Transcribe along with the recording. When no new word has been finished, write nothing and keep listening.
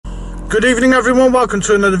Good evening everyone, welcome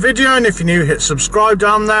to another video, and if you're new, hit subscribe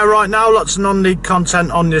down there right now. Lots of non-league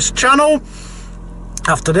content on this channel.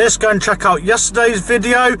 After this, go and check out yesterday's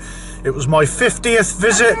video. It was my 50th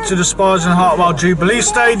visit to the Spires and Hartwell Jubilee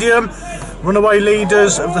Stadium. Runaway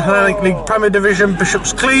leaders of the Hellenic League Premier Division,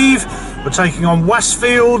 Bishop's Cleeve, were taking on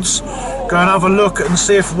Westfields. Go and have a look and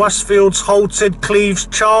see if Westfields halted Cleeve's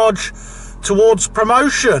charge towards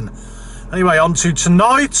promotion. Anyway, on to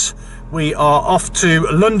tonight. We are off to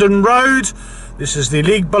London Road. This is the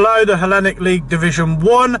league below, the Hellenic League Division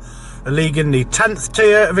 1, a league in the 10th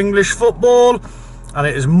tier of English football. And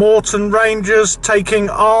it is Moreton Rangers taking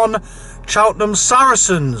on Cheltenham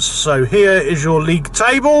Saracens. So here is your league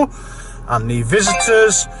table. And the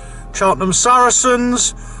visitors, Cheltenham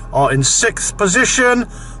Saracens, are in 6th position.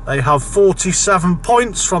 They have 47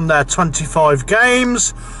 points from their 25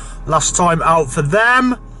 games. Last time out for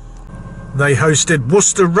them, they hosted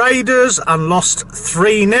Worcester Raiders and lost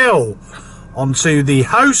 3-0. On to the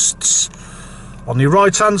hosts. On the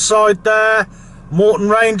right hand side there, Moreton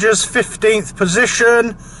Rangers, 15th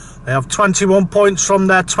position. They have 21 points from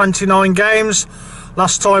their 29 games.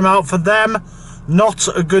 Last time out for them, not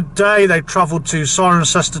a good day. They travelled to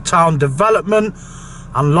Cirencester Town Development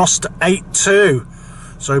and lost 8-2.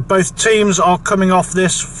 So both teams are coming off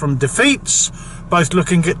this from defeats, both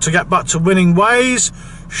looking to get back to winning ways.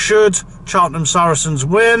 Should Cheltenham Saracens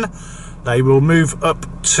win, they will move up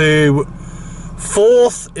to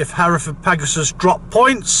 4th. If Hereford Pegasus drop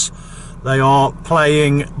points, they are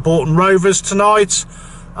playing Bolton Rovers tonight,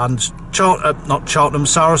 and not Cheltenham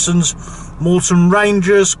Saracens, Moreton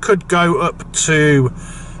Rangers could go up to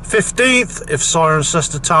 15th if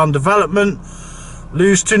Cirencester Town Development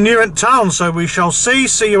lose to Newent Town. So we shall see.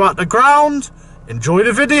 See you at the ground. Enjoy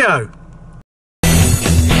the video.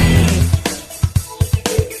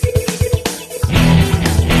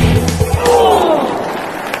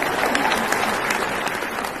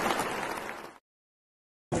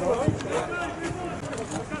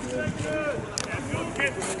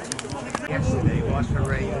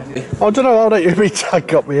 I don't know how that my dad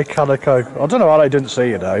got me a can of Coke. I don't know how they didn't see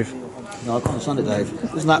you, Dave. No, I can't understand it, Dave.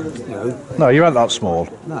 Isn't that, you know? No, you ain't that small.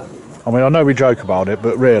 No. I mean, I know we joke about it,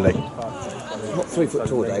 but really. Not 3 foot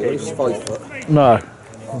tall, Dave. He's 5 foot. No.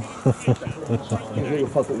 You're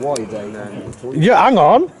 5 foot wide, Dave. Yeah, hang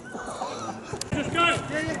on. Just go.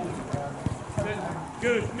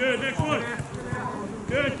 Good. Next one.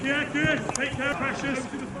 Good. Take care, Precious.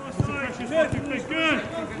 Precious. Good.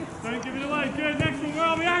 Don't give it away. Good. Next one. Where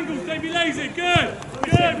are the angles? Don't be lazy. Good.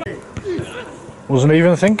 Wasn't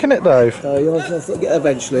even thinking it, Dave. You'll have to get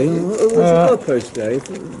eventually. What's the goalpost, Dave?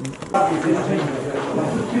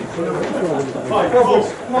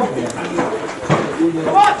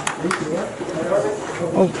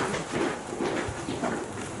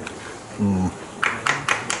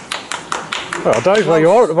 Well, Dave, there you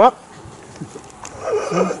are at the back.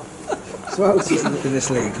 So what else is in this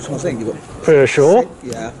league? Because I think you've got Pershaw,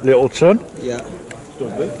 yeah, Littleton, yeah.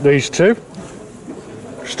 these two.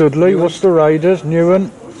 Studley, Worcester Raiders,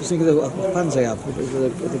 Newent. Just think of the fans they have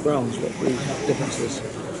with the grounds, what the difference is.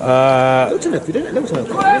 Littleton, if you didn't, Littleton.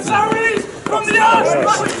 From the arse!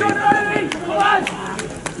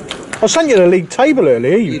 I sent you the league table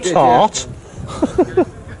earlier, you tart. Yeah.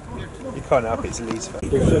 You can't help it, it's Leeds fan.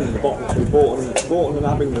 We've seen the bottom between Bolton and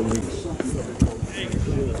Abingdon.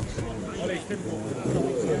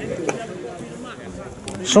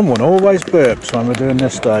 Someone always burps when we're doing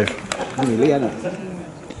this, Dave. Really, isn't it?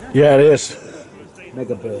 Yeah, it is.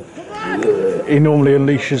 Mega bird. He normally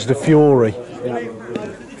unleashes the fury. Yeah.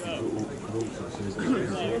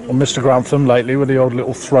 On Mr. Grantham lately with the old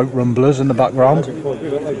little throat rumblers in the background.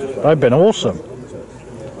 They've been awesome.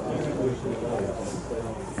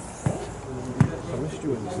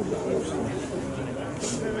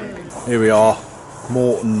 Here we are,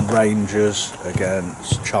 Moreton Rangers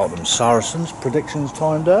against Cheltenham Saracens. Predictions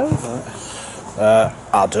time, Dave.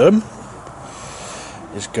 Adam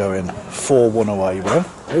is going 4-1 away win.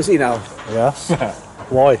 Who's he now? Yes.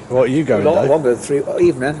 Why? What are you going, Dave? I'm going 3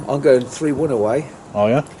 evening. I'm going 3-1 away. Oh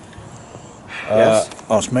yeah. Yes.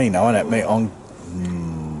 Oh, it's me now, isn't it? Me, I'm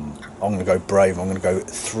going to go brave. I'm going to go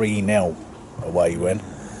 3-0 away win.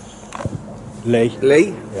 Lee.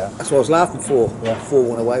 Yeah. That's what I was laughing for. Yeah.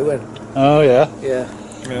 4-1 away win. Oh yeah. Yeah.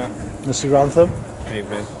 Mr. Grantham.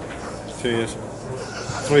 Evening. 2 years.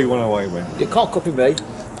 3-1 away win. You can't copy me.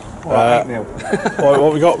 8-0. Right,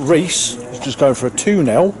 well, we got Reese. He's just going for a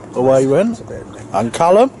 2-0 away win. And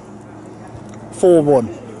Callum,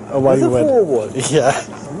 4-1 away win. 4-1? Yeah.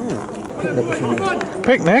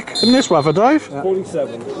 Picnic in this weather, Dave.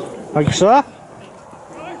 47. Thank you, sir.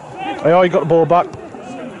 Hey, oh, you got the ball back.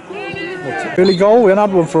 Billy goal, we ain't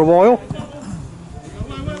had one for a while.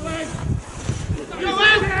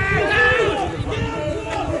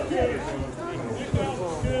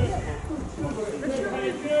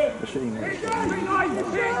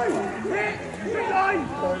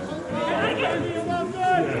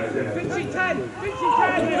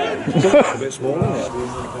 A bit small, isn't it?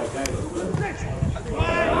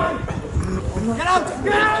 Get out!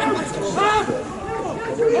 Get out!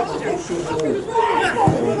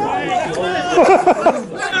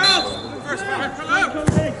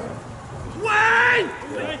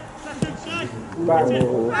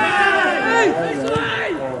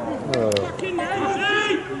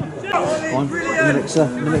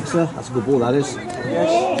 The mixer. That's a good ball, that is.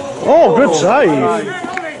 Oh, good save.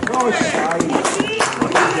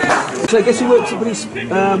 So I guess he works at his, the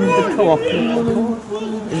co-op in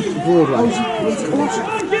Broadway.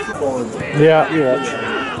 Yeah. You watch.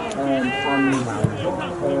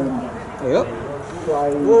 Yep.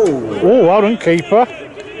 Whoa. Oh, well done, keeper.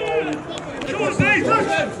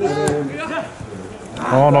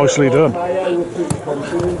 Oh, nicely done.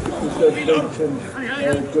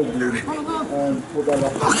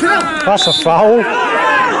 That's a foul.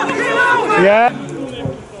 Yeah.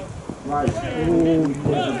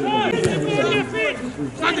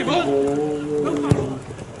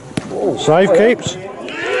 Save keeps.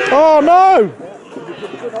 Oh no!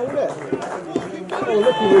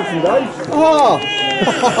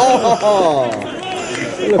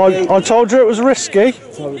 I told you it was risky.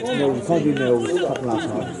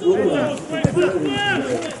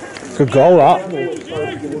 Good goal, that.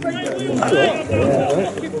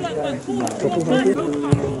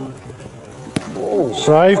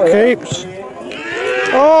 Save keeps.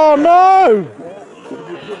 Oh no!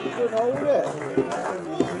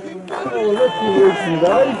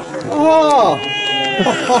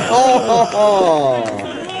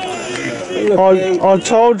 I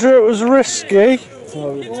told you it was risky.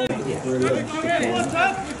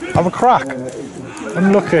 Have a crack.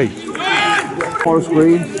 Unlucky. Forest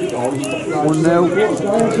Green, 1-0.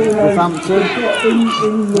 Northampton.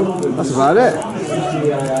 That's about it.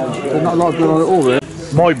 There's not a lot going on at all, really.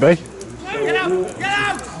 Might be. Get out!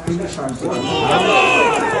 Get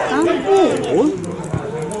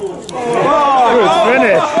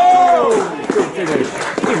out! Good finish.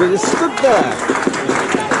 He really stood there.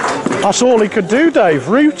 That's all he could do, Dave.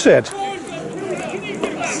 Rooted.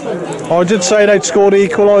 I did say they'd scored the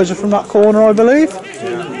equaliser from that corner, I believe.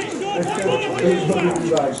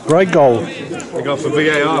 Great goal. They got for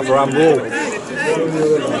VAR for handball.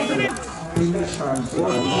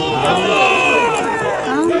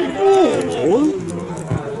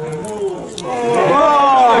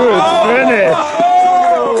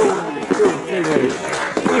 Good finish.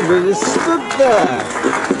 He really stood there.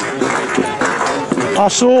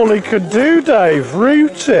 That's all he could do, Dave.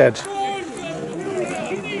 Rooted.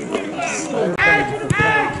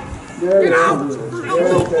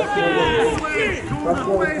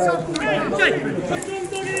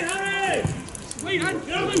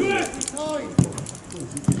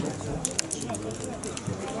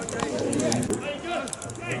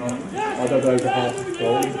 I don't know the half of the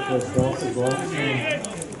goal in the first half as well.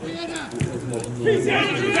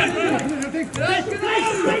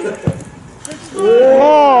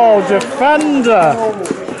 Oh, defender.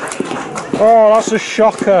 Oh, that's a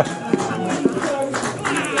shocker.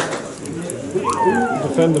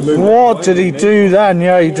 Defender moved. What did he do then?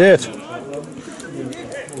 Yeah, he did.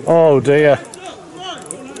 Oh dear.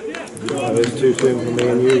 Oh, it's too soon for me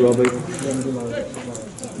and you, Robbie.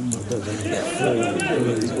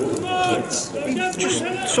 He just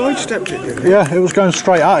sidestepped it, didn't he? Yeah, it was going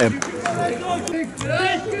straight at him.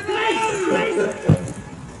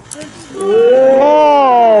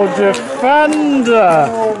 Oh, defender.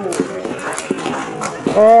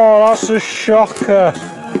 Oh, that's a shocker.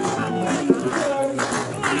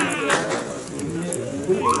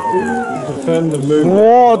 Defender moved.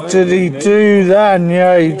 What did he do then?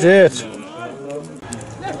 Yeah, he did.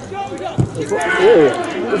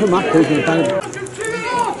 Look at Matt going to bang it.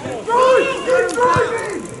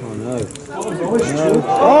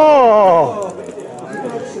 Oh!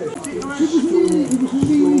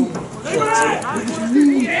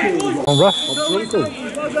 On ref.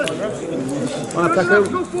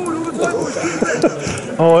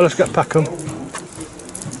 Oh, let's get Peckham.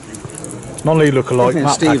 Non-league look-alike,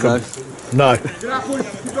 Matt Steve, Peckham. No. You're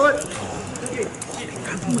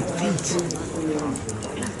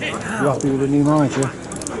happy with the new manager?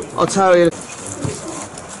 I'll tell you.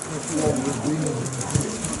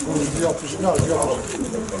 The opposite, no, the opposite.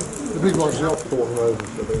 The big one's the opposite one over.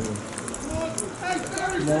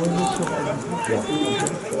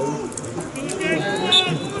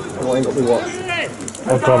 What ain't got the watch?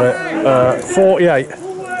 I've got it. 48.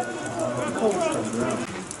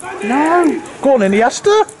 No! Go on,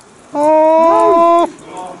 Iniesta. Oh!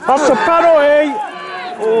 That's a penalty!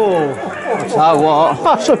 Oh! So what?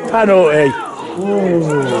 That's a penalty!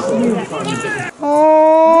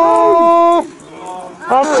 Oh!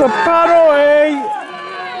 That's a penalty!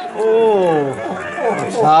 Oh!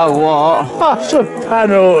 So what? That's a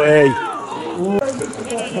penalty!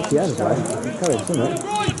 That's the end, right? Carry it, isn't it?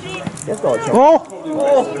 Yes, got a chance. Oh!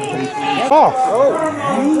 Oh!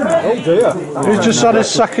 Oh dear. He's just had his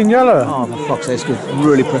second yellow. Oh, for fuck's sake, it's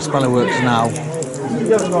really press spanner works now.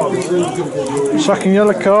 Second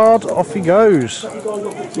yellow card, off he goes.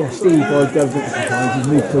 Yeah, Steve, he's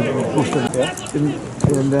moved to Boston.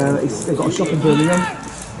 And they've got a shop in Birmingham.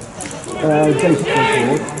 Jason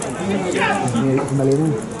forward. Near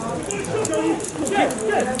Million.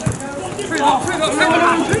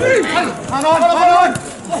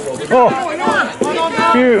 Oh!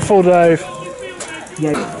 Beautiful, Dave.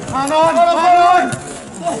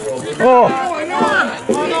 Oh!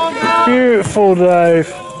 Beautiful, Dave.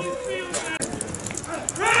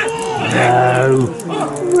 No.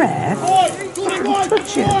 Rare.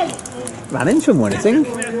 Touch it. Ran into him or anything.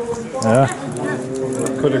 Yeah.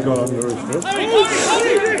 Could have gone under his foot.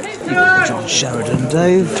 John Sheridan,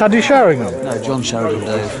 Dave. Teddy Sheringham? No, John Sheridan,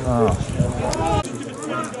 Dave. Oh.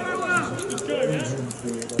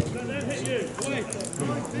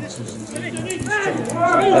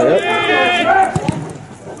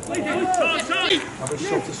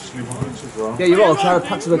 Yeah, you're right. I'll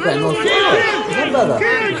pack to the game. One better.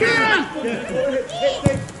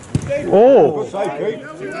 Oh! Stand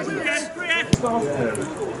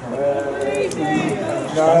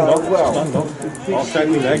up. I'll take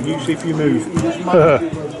my leg, you see if you move.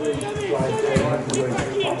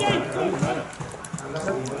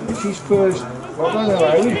 She's first. I don't know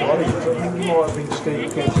how he got it. I think he might have been Steve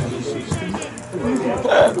Kensing's assistant.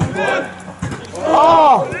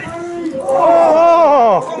 Oh!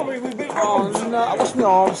 Oh! Oh no, what's my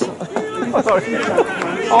arms?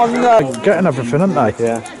 Oh no. Getting everything, aren't they?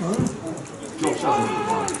 Yeah.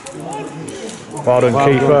 Well done,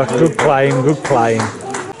 keeper. Good playing, good playing.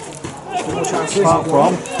 Apart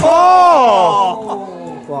from.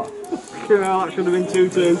 Oh! What? That should have been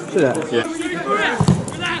 2-2. Should it? Yeah.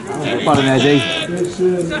 Pardon, Eddie.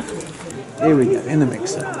 Here we go, in the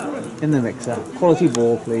mixer. In the mixer. Quality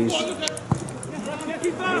ball, please.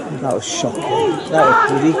 That was shocking. That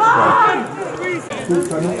was bloody crap.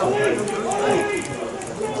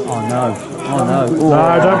 Oh no. Oh no. Ooh. No,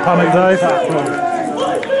 don't panic, Dave.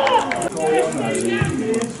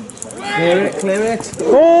 Clear it, clear it. Oh!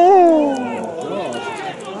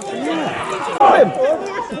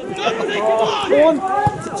 One,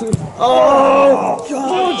 two. Oh,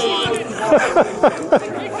 God!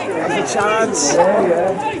 That's a chance.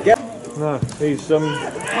 No, he's Oh.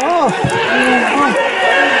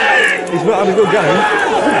 he's not had a good game.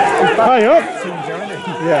 Hey up!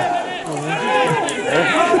 Yeah.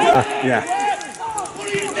 Yeah.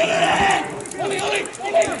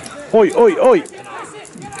 Oi, oi, oi!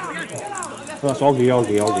 That's Oggy.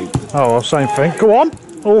 Oh, same thing. Go on!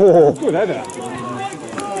 Oh! Good header.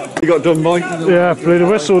 He got done by. Yeah, blew the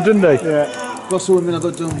whistle, didn't he? Yeah. Got swimming, I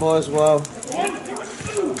got done by as well.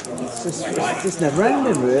 It's just never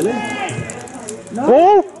ending, really. No.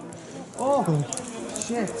 Oh! Oh,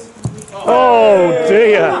 shit. Oh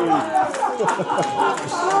dear!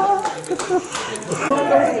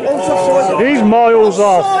 He's miles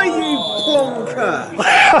off. Oh, you plonker!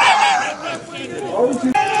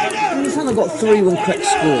 He's only got 3-1 correct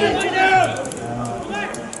score.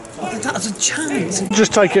 That's a chance.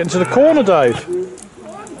 Just take it into the corner, Dave.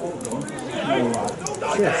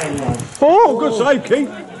 Oh, Good save, Keith.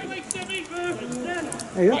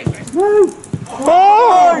 There you go. No!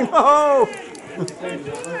 Oh!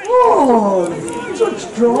 Oh! Such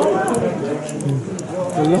drama.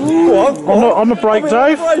 On the break,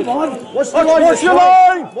 Dave. Come on. What's the line? What's your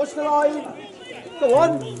line? What's the line? Go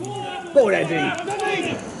on. Go on, Eddie.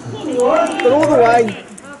 Go all the way.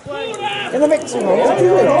 In the mixing room.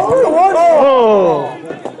 Go on. Oh!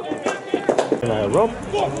 Rob.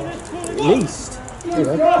 At least. Here we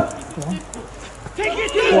go.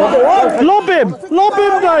 Lob him,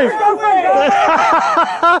 Dave.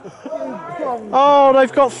 Oh,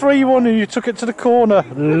 they've got 3-1 and you took it to the corner.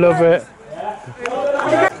 Love it.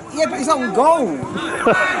 Yeah, but he's on goal.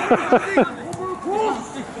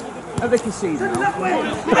 And they can see now.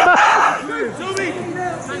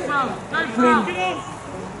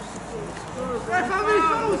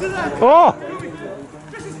 Oh!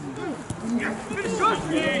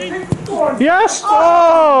 Yes!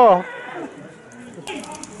 Oh!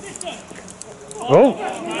 Oh!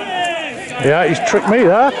 Yeah, he's tricked me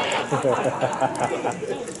there.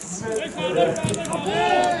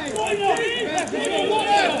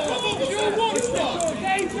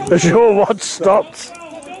 As your one stopped.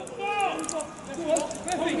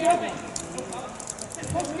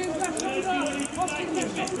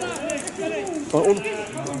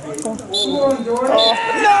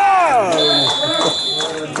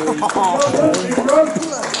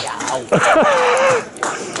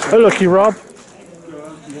 Oh, lucky Rob.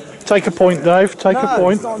 Take a point, Dave. Take a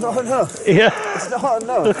point. It's not enough. Yeah. It's not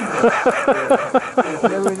enough.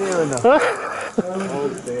 Nowhere near enough.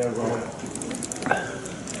 Oh dear, Rob.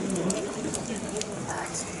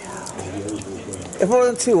 If I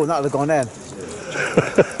wasn't 2-1, that would have gone in.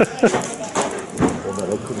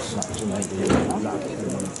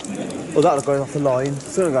 Well, that would have gone off the line.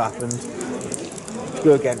 Something happened.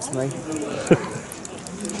 Go against me.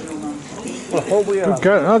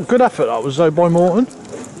 Good effort that was though by Moreton.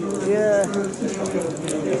 Yeah.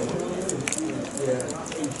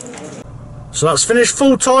 So that's finished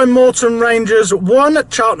full time. Moreton Rangers 1,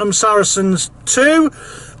 Cheltenham Saracens 2.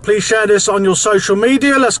 Please share this on your social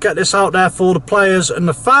media. Let's get this out there for the players and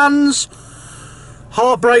the fans.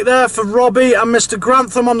 Heartbreak there for Robbie and Mr.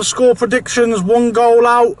 Grantham on the score predictions. 1 goal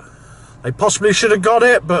out. They possibly should have got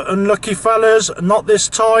it, but unlucky fellas, not this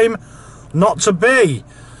time. Not to be.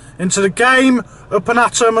 Into the game, up and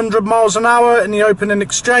at 'em, 100 miles an hour in the opening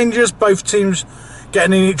exchanges. Both teams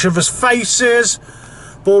getting in each other's faces.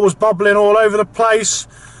 Ball was bobbling all over the place.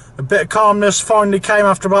 A bit of calmness finally came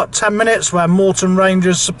after about 10 minutes where Moreton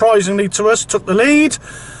Rangers, surprisingly to us, took the lead.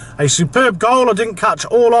 A superb goal. I didn't catch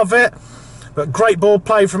all of it, but great ball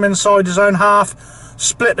play from inside his own half.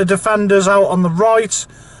 Split the defenders out on the right,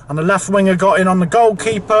 and the left winger got in on the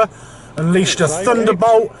goalkeeper, unleashed a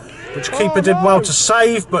thunderbolt, which keeper did well to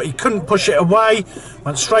save, but he couldn't push it away.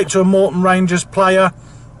 Went straight to a Moreton Rangers player,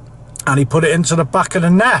 and he put it into the back of the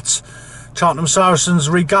net. Cheltenham Saracens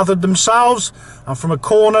regathered themselves, and from a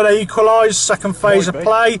corner they equalised. Second phase of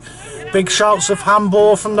play. Big shouts of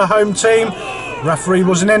handball from the home team. Referee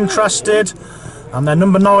wasn't interested. And then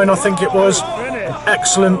number 9, I think it was, an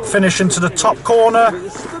excellent finish into the top corner.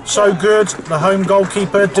 So good, the home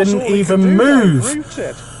goalkeeper didn't even move.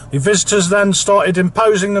 The visitors then started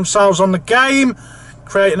imposing themselves on the game,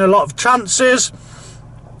 creating a lot of chances,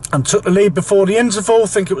 and took the lead before the interval. I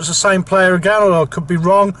think it was the same player again, although I could be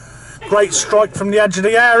wrong. Great strike from the edge of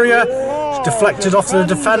the area. It's deflected off the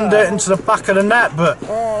defender into the back of the net, but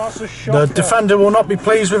the defender will not be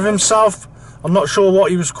pleased with himself. I'm not sure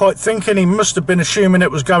what he was quite thinking. He must have been assuming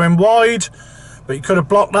it was going wide, but he could have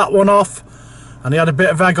blocked that one off, and he had a bit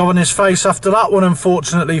of egg on his face after that one,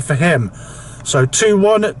 unfortunately for him. So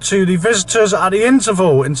 2-1 to the visitors at the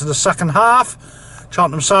interval into the second half.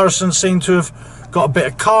 Cheltenham Saracens seem to have got a bit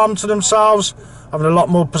of calm to themselves, having a lot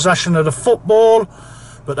more possession of the football,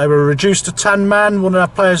 but they were reduced to 10 men. One of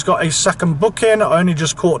their players got a second booking. I only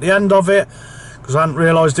just caught the end of it because I hadn't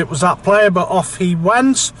realised it was that player, but off he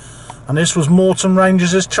went. And this was Moreton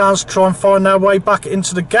Rangers' chance to try and find their way back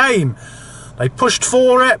into the game. They pushed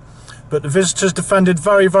for it, but the visitors defended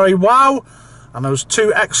very, very well. And there was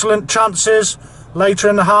 2 excellent chances later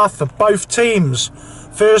in the half for both teams.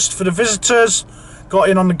 First for the visitors, got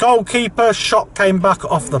in on the goalkeeper, shot came back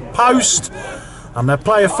off the post, and their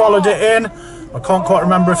player followed it in. I can't quite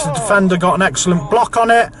remember if the defender got an excellent block on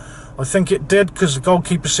it. I think it did, because the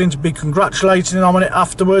goalkeeper seemed to be congratulating him on it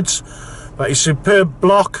afterwards. But a superb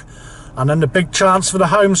block, and then the big chance for the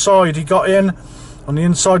home side. He got in on the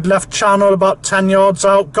inside left channel about 10 yards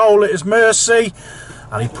out, goal at his mercy,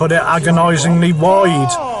 and he put it agonisingly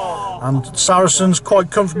wide. And Saracens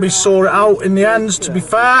quite comfortably saw it out in the end, to be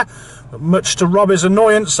fair. But much to Robbie's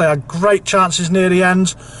annoyance, they had great chances near the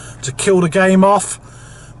end to kill the game off,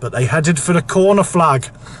 but they headed for the corner flag.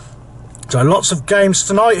 So lots of games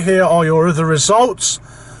tonight. Here are your other results.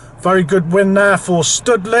 Very good win there for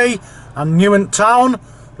Studley and Newent Town.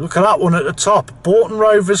 Look at that one at the top. Bolton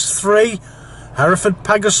Rovers 3, Hereford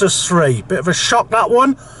Pegasus 3. Bit of a shock, that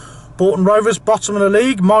one. Bolton Rovers bottom of the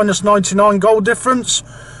league, minus 99 goal difference.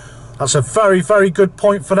 That's a very, very good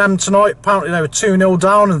point for them tonight. Apparently they were 2-0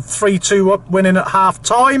 down and 3-2 up, winning at half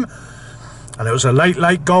time. And it was a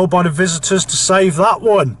late goal by the visitors to save that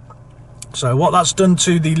one. So what that's done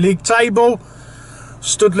to the league table,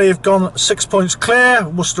 Studley have gone 6 points clear.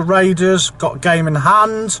 Worcester Raiders got a game in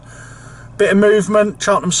hand. Bit of movement.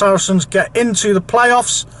 Cheltenham Saracens get into the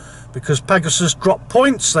playoffs because Pegasus dropped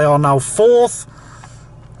points. They are now 4th.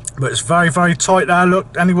 But it's very, very tight there.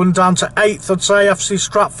 Look, anyone down to 8th, I'd say. FC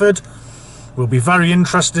Stratford We'll be very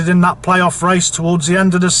interested in that playoff race towards the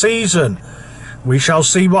end of the season. We shall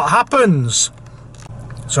see what happens.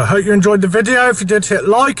 So I hope you enjoyed the video. If you did, hit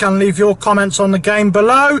like and leave your comments on the game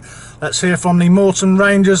below. Let's hear from the Moreton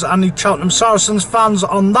Rangers and the Cheltenham Saracens fans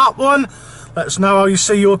on that one. Let us know how you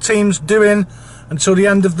see your teams doing until the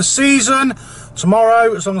end of the season.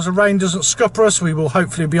 Tomorrow, as long as the rain doesn't scupper us, we will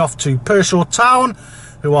hopefully be off to Pershore Town,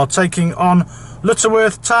 who are taking on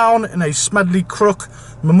Lutterworth Town in a Smedley Crook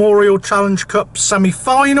Memorial Challenge Cup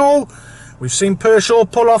semi-final. We've seen Pershore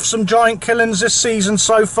pull off some giant killings this season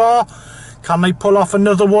so far. Can they pull off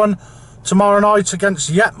another one tomorrow night against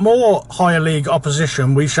yet more higher league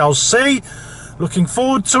opposition? We shall see. Looking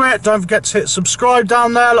forward to it. Don't forget to hit subscribe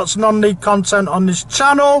down there. Lots of non-league content on this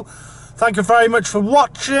channel. Thank you very much for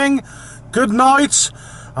watching. Good night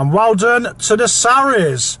and well done to the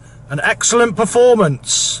Sarries. An excellent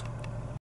performance.